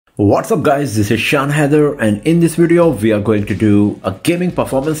What's up guys, this is Shan Heather, and in this video we are going to do a gaming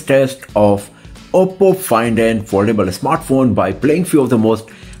performance test of Oppo Find N foldable smartphone by playing few of the most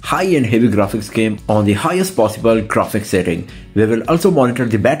high-end heavy graphics game on the highest possible graphics setting. We will also monitor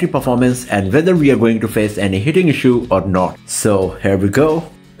the battery performance and whether we are going to face any heating issue or not. So here we go.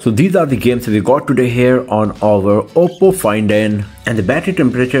 So these are the games we got today here on our Oppo Find N, and the battery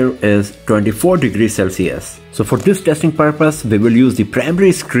temperature is 24 degrees Celsius. So for this testing purpose, we will use the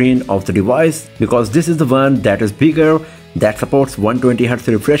primary screen of the device because this is the one that is bigger, that supports 120Hz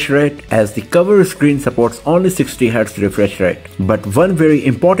refresh rate, as the cover screen supports only 60Hz refresh rate. But one very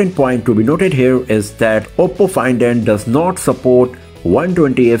important point to be noted here is that Oppo Find N does not support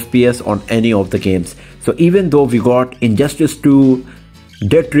 120 FPS on any of the games. So even though we got Injustice 2,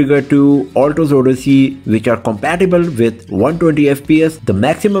 Dead Trigger 2, Alto's Odyssey, which are compatible with 120 FPS, the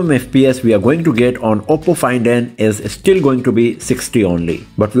maximum FPS we are going to get on Oppo Find N is still going to be 60 only.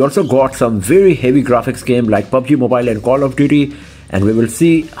 But we also got some very heavy graphics game like PUBG Mobile and Call of Duty, and we will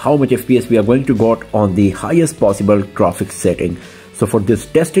see how much FPS we are going to get on the highest possible graphics setting. So for this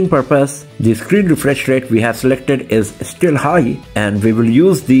testing purpose, the screen refresh rate we have selected is still high, and we will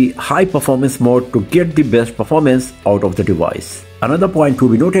use the high performance mode to get the best performance out of the device. Another point to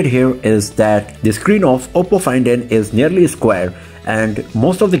be noted here is that the screen of Oppo Find N is nearly square, and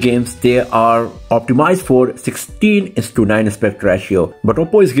most of the games they are optimized for 16:9 aspect ratio. But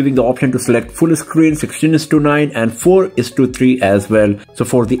Oppo is giving the option to select full screen 16:9 and 4:3 as well. So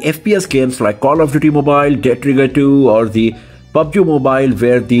for the FPS games like Call of Duty Mobile, Dead Trigger 2 or the PUBG Mobile,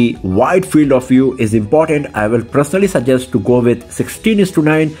 where the wide field of view is important, I will personally suggest to go with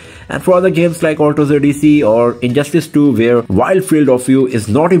 16:9, and for other games like Alto's Odyssey or Injustice 2, where wide field of view is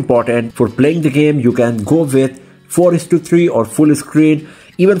not important for playing the game, you can go with 4:3 or full screen.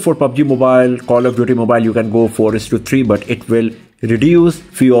 Even for PUBG Mobile, Call of Duty Mobile, you can go 4:3, but it will reduce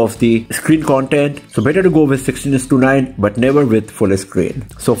few of the screen content. So better to go with 16:9, but never with full screen.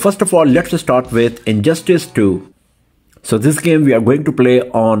 So first of all, let's start with Injustice 2. So this game we are going to play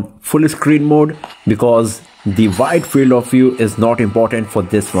on full screen mode because the wide field of view is not important for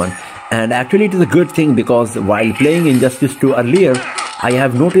this one. And actually it is a good thing because while playing Injustice 2 earlier, I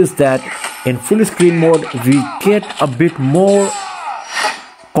have noticed that in full screen mode we get a bit more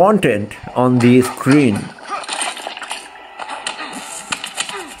content on the screen.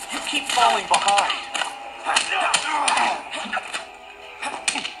 Keep falling behind.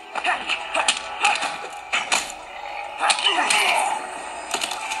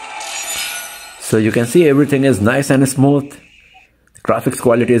 So you can see everything is nice and smooth. The graphics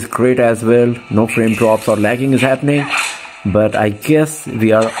quality is great as well. No frame drops or lagging is happening. But I guess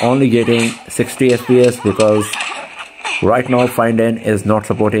we are only getting 60 FPS because right now Find N is not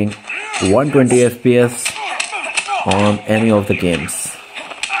supporting 120 FPS on any of the games.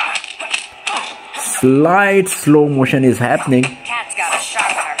 Slight slow motion is happening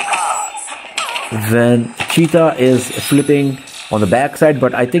when Cheetah is flipping on the back side,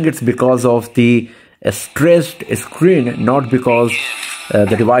 but I think it's because of the stressed screen, not because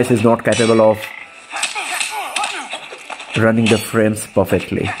the device is not capable of running the frames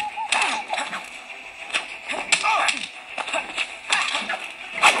perfectly.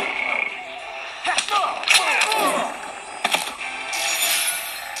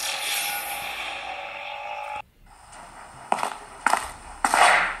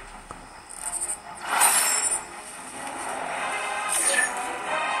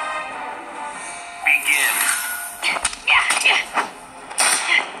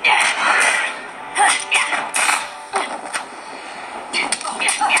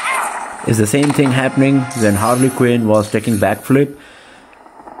 Is the same thing happening when Harley Quinn was taking backflip,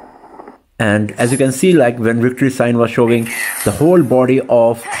 and as you can see, like when victory sign was showing, the whole body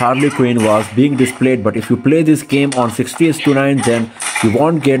of Harley Quinn was being displayed. But if you play this game on 60:9, then you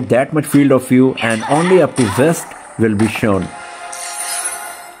won't get that much field of view and only up to vest will be shown.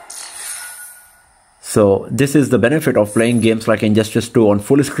 So this is the benefit of playing games like Injustice 2 on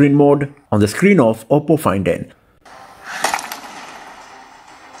full screen mode on the screen of Oppo Find N.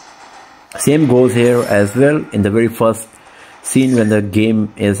 Same goes here as well in the very first scene when the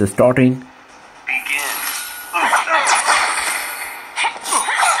game is starting.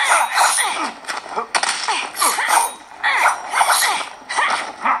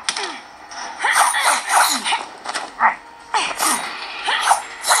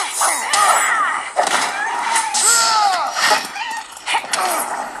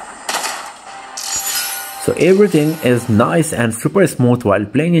 So everything is nice and super smooth while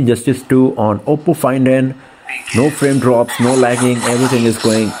playing Injustice 2 on Oppo Find N. No frame drops, no lagging, everything is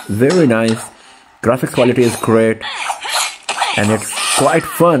going very nice. Graphics quality is great. and it's quite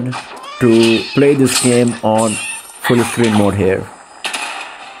fun to play this game on full screen mode here.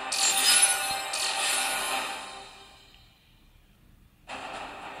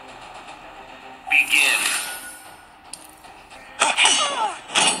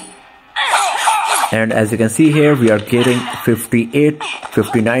 And as you can see here, we are getting 58,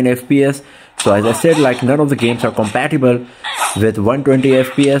 59 FPS. So as I said, like none of the games are compatible with 120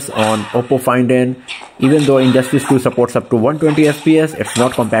 FPS on Oppo Find N. Even though Injustice 2 supports up to 120 FPS, it's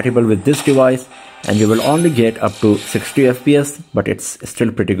not compatible with this device, and you will only get up to 60 FPS, but it's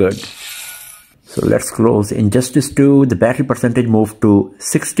still pretty good. So let's close Injustice 2. The battery percentage moved to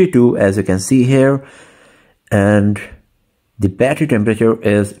 62, as you can see here, and the battery temperature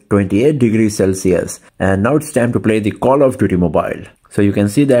is 28 degrees Celsius. And now it's time to play the Call of Duty Mobile. So you can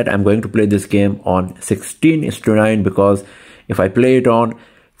see that I'm going to play this game on 16:9, because if I play it on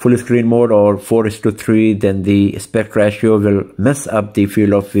full screen mode or 4:3, then the aspect ratio will mess up the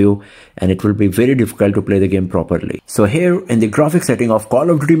field of view and it will be very difficult to play the game properly. So here in the graphics setting of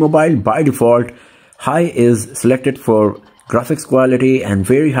Call of Duty Mobile, by default, high is selected for graphics quality and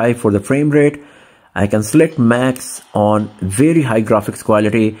very high for the frame rate. I can select max on very high graphics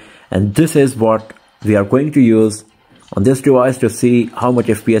quality, and this is what we are going to use on this device to see how much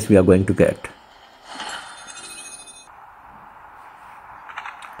FPS we are going to get.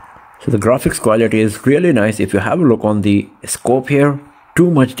 So the graphics quality is really nice. If you have a look on the scope here, too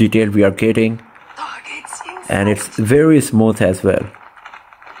much detail we are getting, and it's very smooth as well.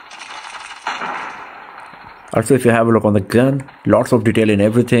 Also, if you have a look on the gun, lots of detail in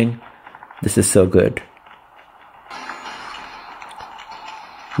everything. This is so good.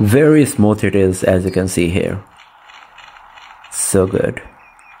 Very smooth it is, as you can see here. So good.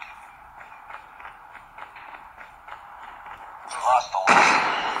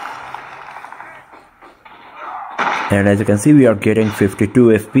 And as you can see, we are getting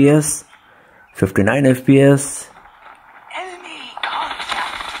 52 FPS, 59 FPS.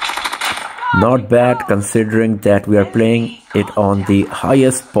 Not bad considering that we are playing it on the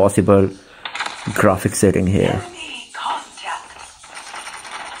highest possible graphic setting here.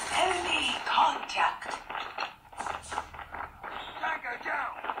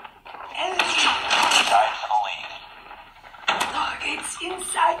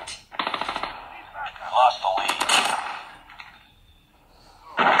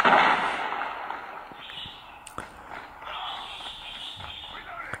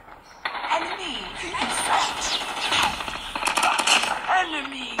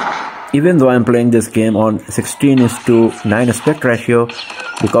 Even though I'm playing this game on 16:9 aspect ratio,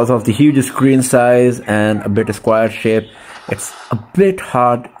 because of the huge screen size and a bit square shape, it's a bit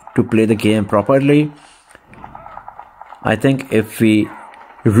hard to play the game properly. I think if we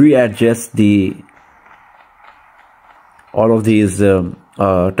readjust all of these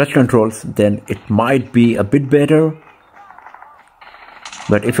touch controls, then it might be a bit better.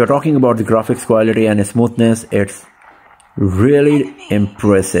 But if you're talking about the graphics quality and smoothness, it's really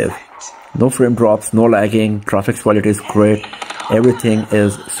impressive. No frame drops, no lagging, graphics quality is great, everything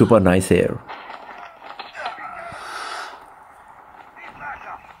is super nice here.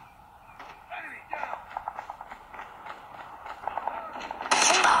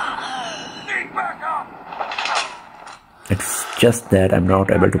 It's just that I'm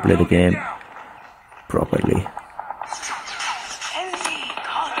not able to play the game properly.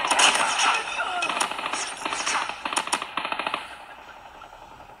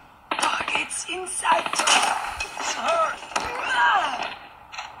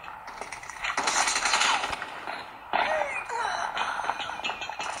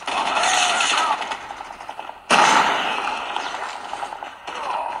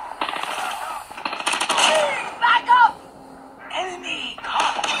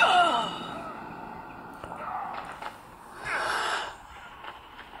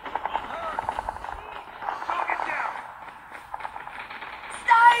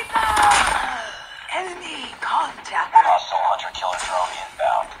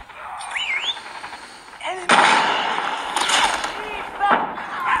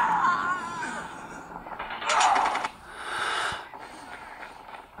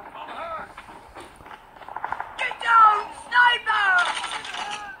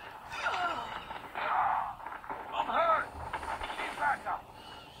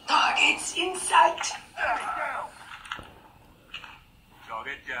 Targets in sight.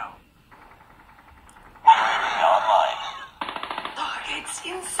 Target down. Online. Targets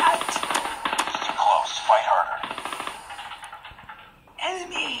in sight. Too close. Fight harder.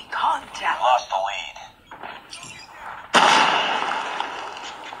 Enemy contact. Lost the lead.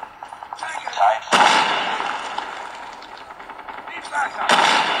 Tied.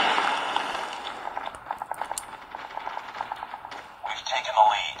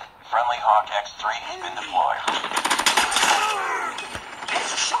 X3 has been deployed.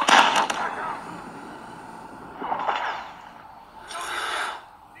 It's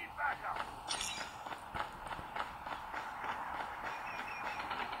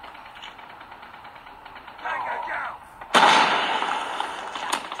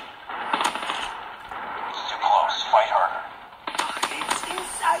too close. Fight harder. Targets in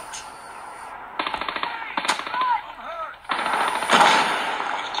sight.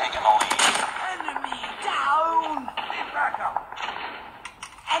 We've taken the lead. Enemy down.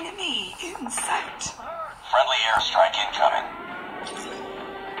 Enemy in sight. Friendly airstrike incoming.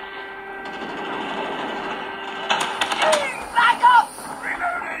 Back up.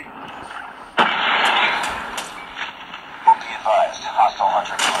 Be advised, hostile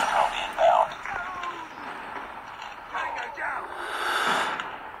hunter-killer drone inbound.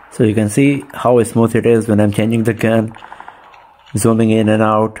 So you can see how smooth it is when I'm changing the gun, zooming in and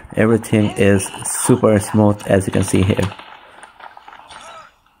out. Everything is super smooth, as you can see here. Tied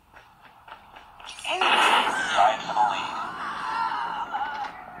for the lead.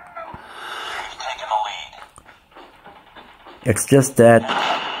 We've taken the lead. It's just that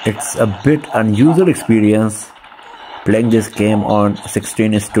it's a bit unusual experience playing this game on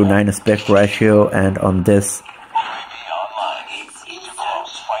 16:9 aspect ratio and on this UAV online. It's too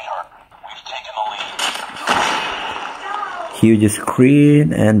close. Fight hard. We've taken the lead. huge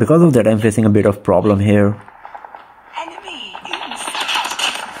screen, and because of that I'm facing a bit of problem here. Enemy in sight.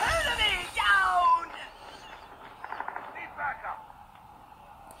 Enemy down.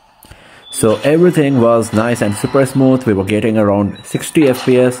 So everything was nice and super smooth. We were getting around 60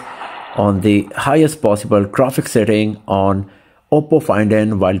 FPS on the highest possible graphics setting on Oppo Find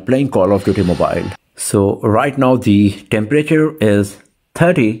N while playing Call of Duty Mobile. So right now the temperature is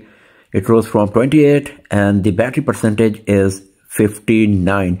 30. It rose from 28 and the battery percentage is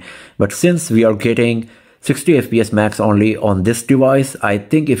 59. But since we are getting 60 FPS max only on this device, I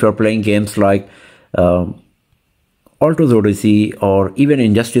think if you're playing games like Alto's Odyssey or even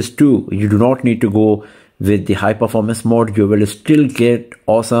Injustice 2, you do not need to go with the high performance mode. You will still get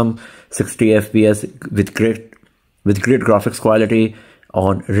awesome 60 FPS with great graphics quality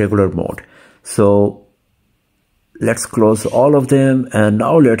on regular mode. So let's close all of them and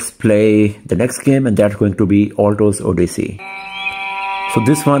now let's play the next game, and that's going to be Alto's Odyssey. So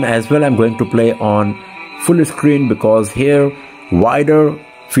this one as well I'm going to play on full screen because here wider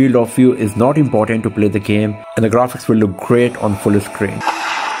field of view is not important to play the game and the graphics will look great on full screen.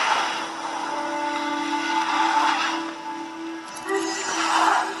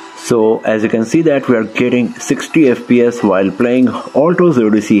 So as you can see that we are getting 60 FPS while playing Alto's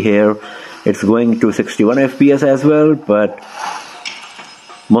Odyssey here. It's going to 61 FPS as well, but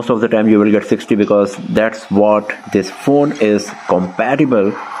most of the time you will get 60 because that's what this phone is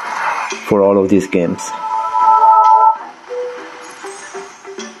compatible for all of these games.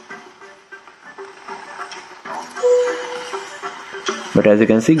 But as you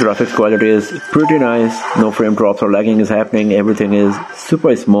can see, graphics quality is pretty nice. No frame drops or lagging is happening. Everything is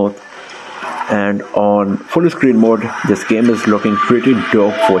super smooth. And on full screen mode, this game is looking pretty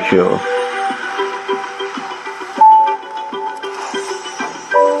dope for sure.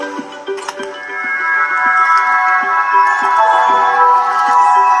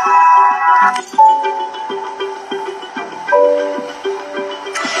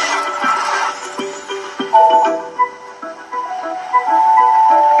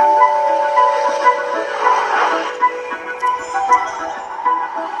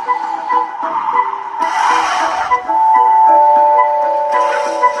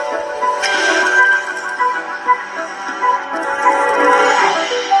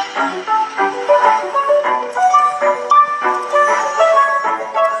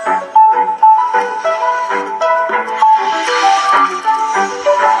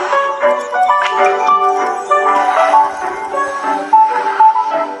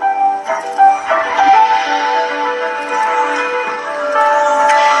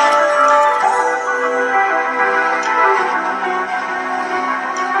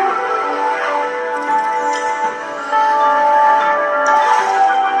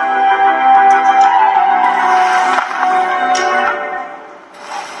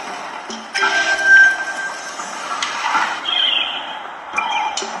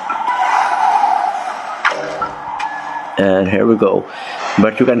 And here we go.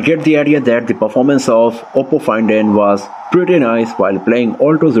 But you can get the idea that the performance of Oppo Find N was pretty nice while playing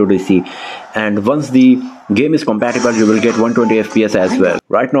Alto's Odyssey, and once the game is compatible you will get 120 FPS as well.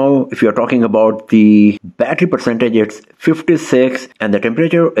 Right now if you're talking about the battery percentage, it's 56 and the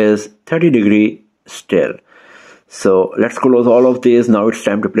temperature is 30 degree still. So let's close all of these. Now it's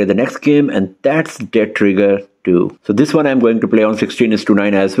time to play the next game, and that's Dead Trigger 2. So this one I'm going to play on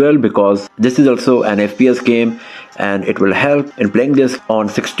 16:9 as well, because this is also an FPS game and it will help in playing this on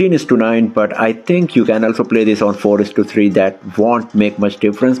 16:9, but I think you can also play this on 4:3. That won't make much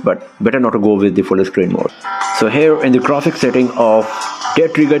difference, but better not to go with the full screen mode. So here in the graphics setting of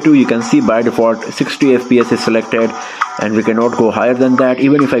Dead Trigger 2, you can see by default 60 FPS is selected and we cannot go higher than that.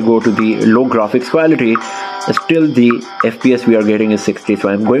 Even if I go to the low graphics quality, still the FPS we are getting is 60. So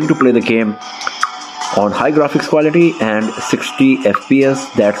I'm going to play the game on high graphics quality and 60 FPS.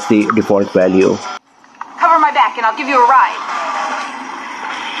 That's the default value. Cover my back and I'll give you a ride.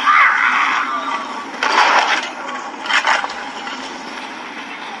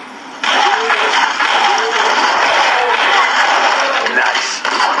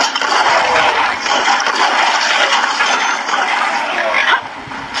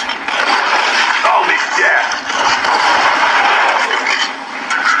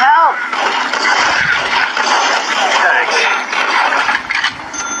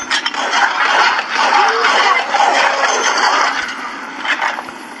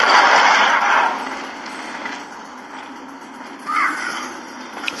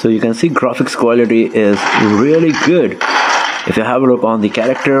 So you can see graphics quality is really good. If you have a look on the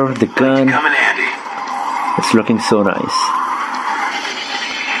character, the gun, it's looking so nice.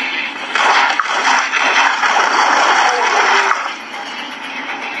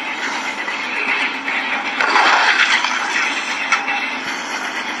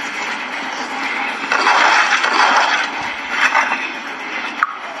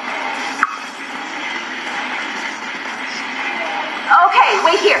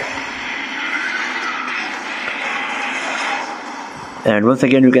 Wait here. And once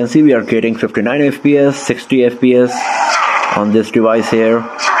again you can see we are getting 59 FPS, 60 FPS on this device here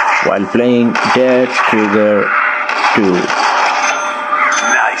while playing Dead Trigger 2.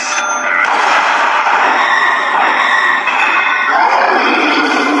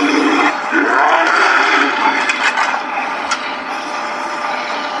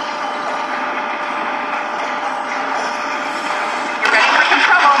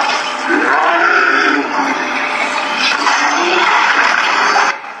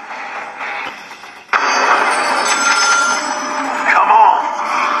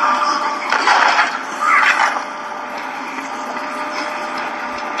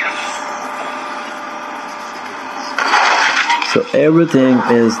 So everything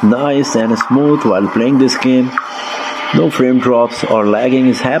is nice and smooth while playing this game. No frame drops or lagging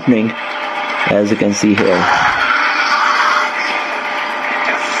is happening, as you can see here.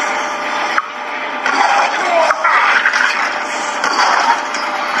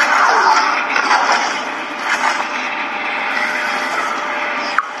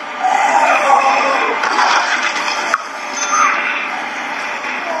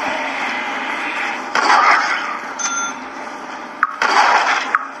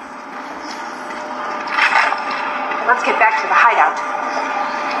 Let's get back to the hideout.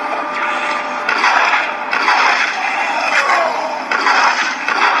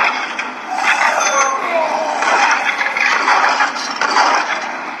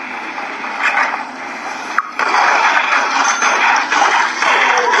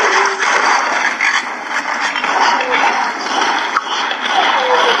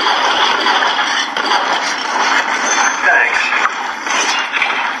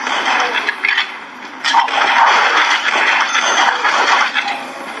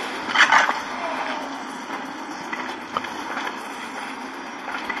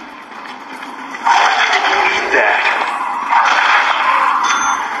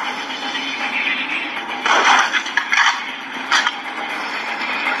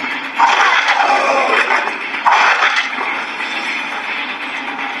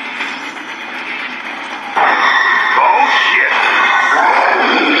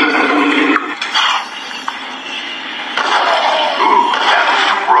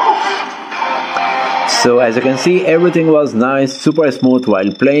 So as you can see, everything was nice, super smooth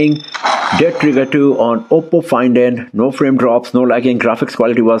while playing Dead Trigger 2 on Oppo Find N. No frame drops, no lagging, graphics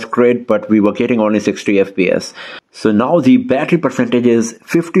quality was great, but we were getting only 60 FPS. So now the battery percentage is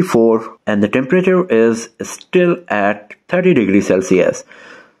 54 and the temperature is still at 30 degrees Celsius.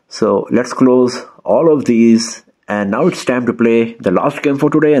 So let's close all of these, and now it's time to play the last game for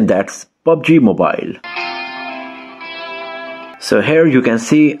today, and that's PUBG Mobile. So here you can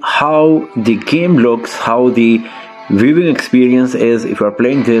see how the game looks, how the viewing experience is if you are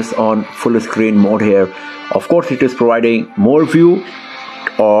playing this on full screen mode here. Of course it is providing more view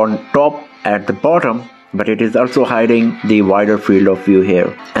on top at the bottom, but it is also hiding the wider field of view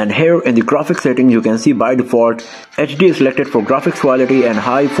here. And here in the graphics setting, you can see by default HD is selected for graphics quality and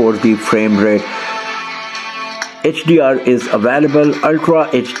high for the frame rate. HDR is available, Ultra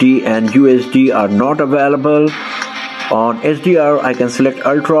HD and UHD are not available. On HDR I can select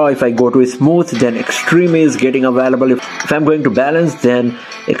Ultra. If I go to Smooth, then Extreme is getting available. If I'm going to Balance, then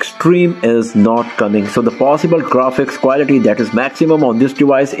Extreme is not coming. So the possible graphics quality that is maximum on this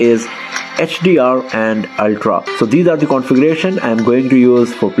device is HDR and Ultra. So these are the configuration I'm going to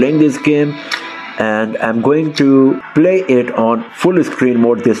use for playing this game, and I'm going to play it on full screen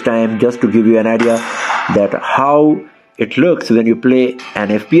mode this time, just to give you an idea that how it looks when you play an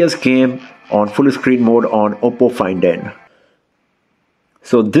FPS game on full screen mode on Oppo Find N.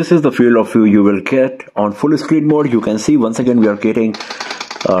 So this is the field of view you will get on full screen mode. You can see once again we are getting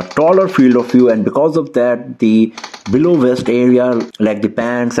a taller field of view, and because of that the below vest area like the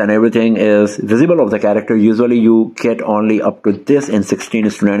pants and everything is visible of the character. Usually you get only up to this in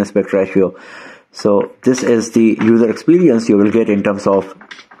 16:9 aspect ratio. So this is the user experience you will get in terms of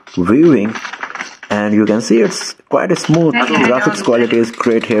viewing, and you can see it's quite smooth. Graphics quality is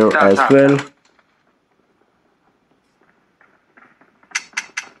great here as well.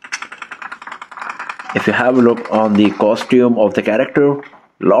 If you have a look on the costume of the character,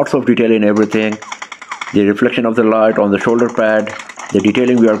 lots of detail in everything. The reflection of the light on the shoulder pad, the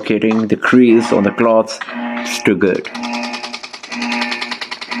detailing we are getting, the crease on the cloths, it's too good.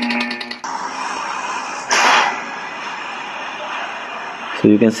 So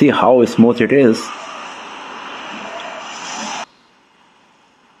you can see how smooth it is.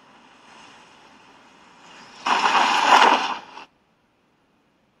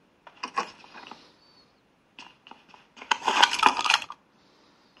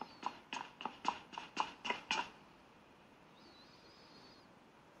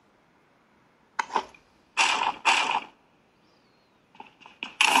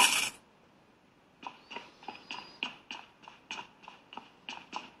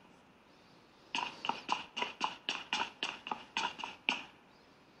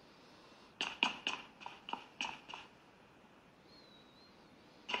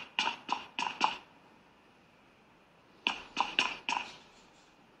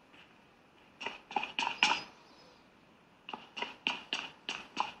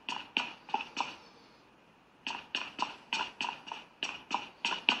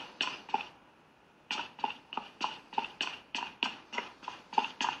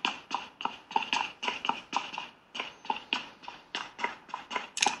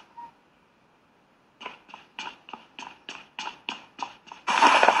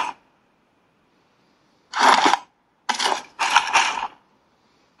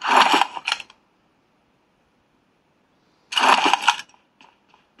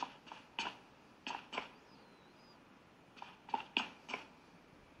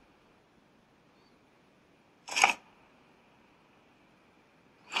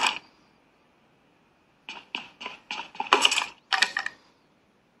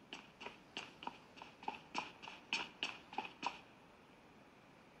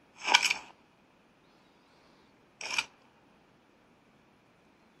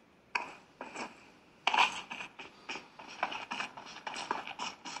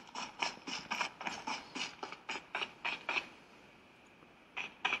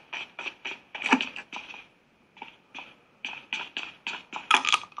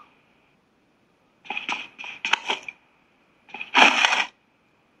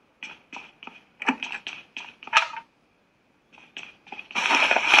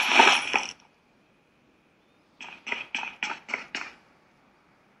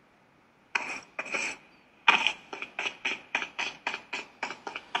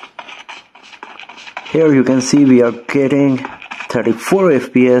 Here you can see we are getting 34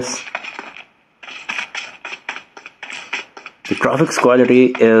 FPS. The graphics quality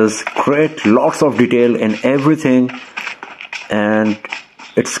is great, lots of detail in everything, and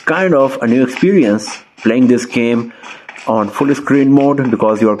it's kind of a new experience playing this game on full screen mode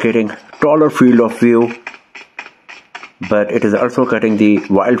because you are getting taller field of view, but it is also cutting the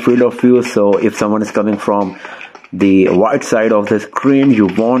wide field of view. So if someone is coming from the wide side of the screen, you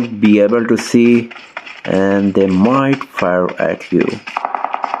won't be able to see and they might fire at you.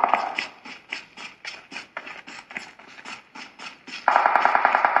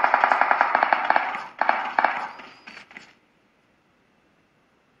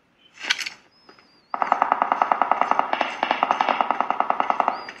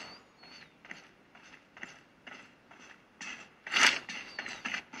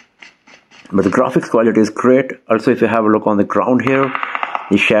 But the graphics quality is great. Also, if you have a look on the ground here,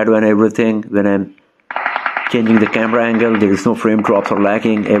 the shadow and everything, when I'm changing the camera angle, there is no frame drops or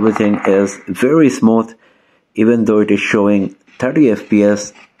lagging. Everything is very smooth, even though it is showing 30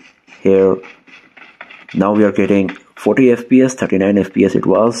 FPS here. Now we are getting 40 FPS, 39 FPS it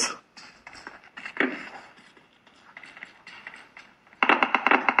was.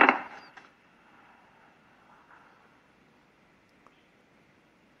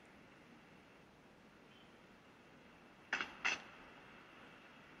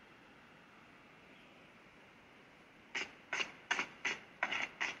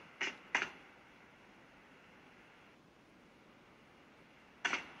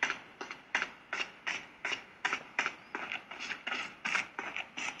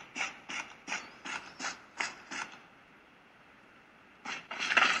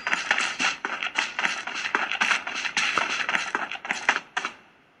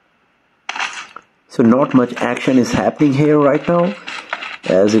 So not much action is happening here right now,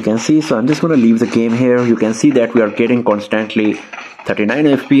 as you can see. So I'm just going to leave the game here. You can see that we are getting constantly 39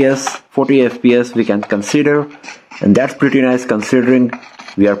 FPS, 40 FPS we can consider, and that's pretty nice considering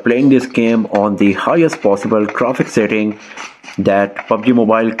we are playing this game on the highest possible graphic setting that PUBG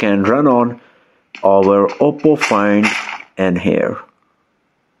Mobile can run on our Oppo Find N here.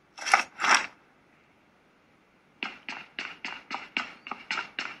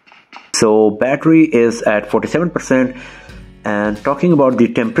 So battery is at 47%, and talking about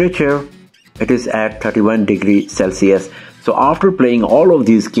the temperature, it is at 31 degrees Celsius. So after playing all of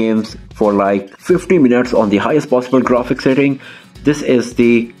these games for like 50 minutes on the highest possible graphic setting, this is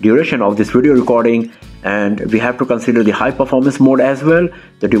the duration of this video recording, and we have to consider the high performance mode as well.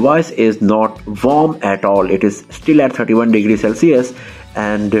 The device is not warm at all, it is still at 31 degrees Celsius,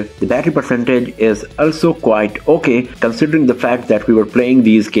 and the battery percentage is also quite okay considering the fact that we were playing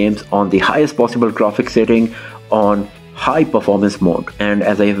these games on the highest possible graphic setting on high performance mode. And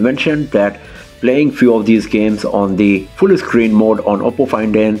as I have mentioned, that playing few of these games on the full screen mode on Oppo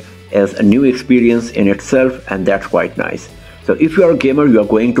Find N is a new experience in itself, and that's quite nice. So if you are a gamer, you are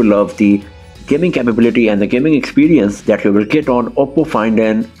going to love the gaming capability and the gaming experience that you will get on Oppo Find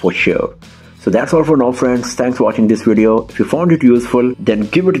N for sure. So that's all for now, friends. Thanks for watching this video. If you found it useful, then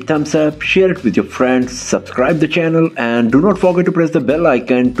give it a thumbs up, share it with your friends, subscribe the channel, and do not forget to press the bell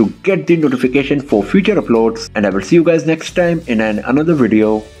icon to get the notification for future uploads. And I will see you guys next time in another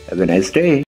video. Have a nice day.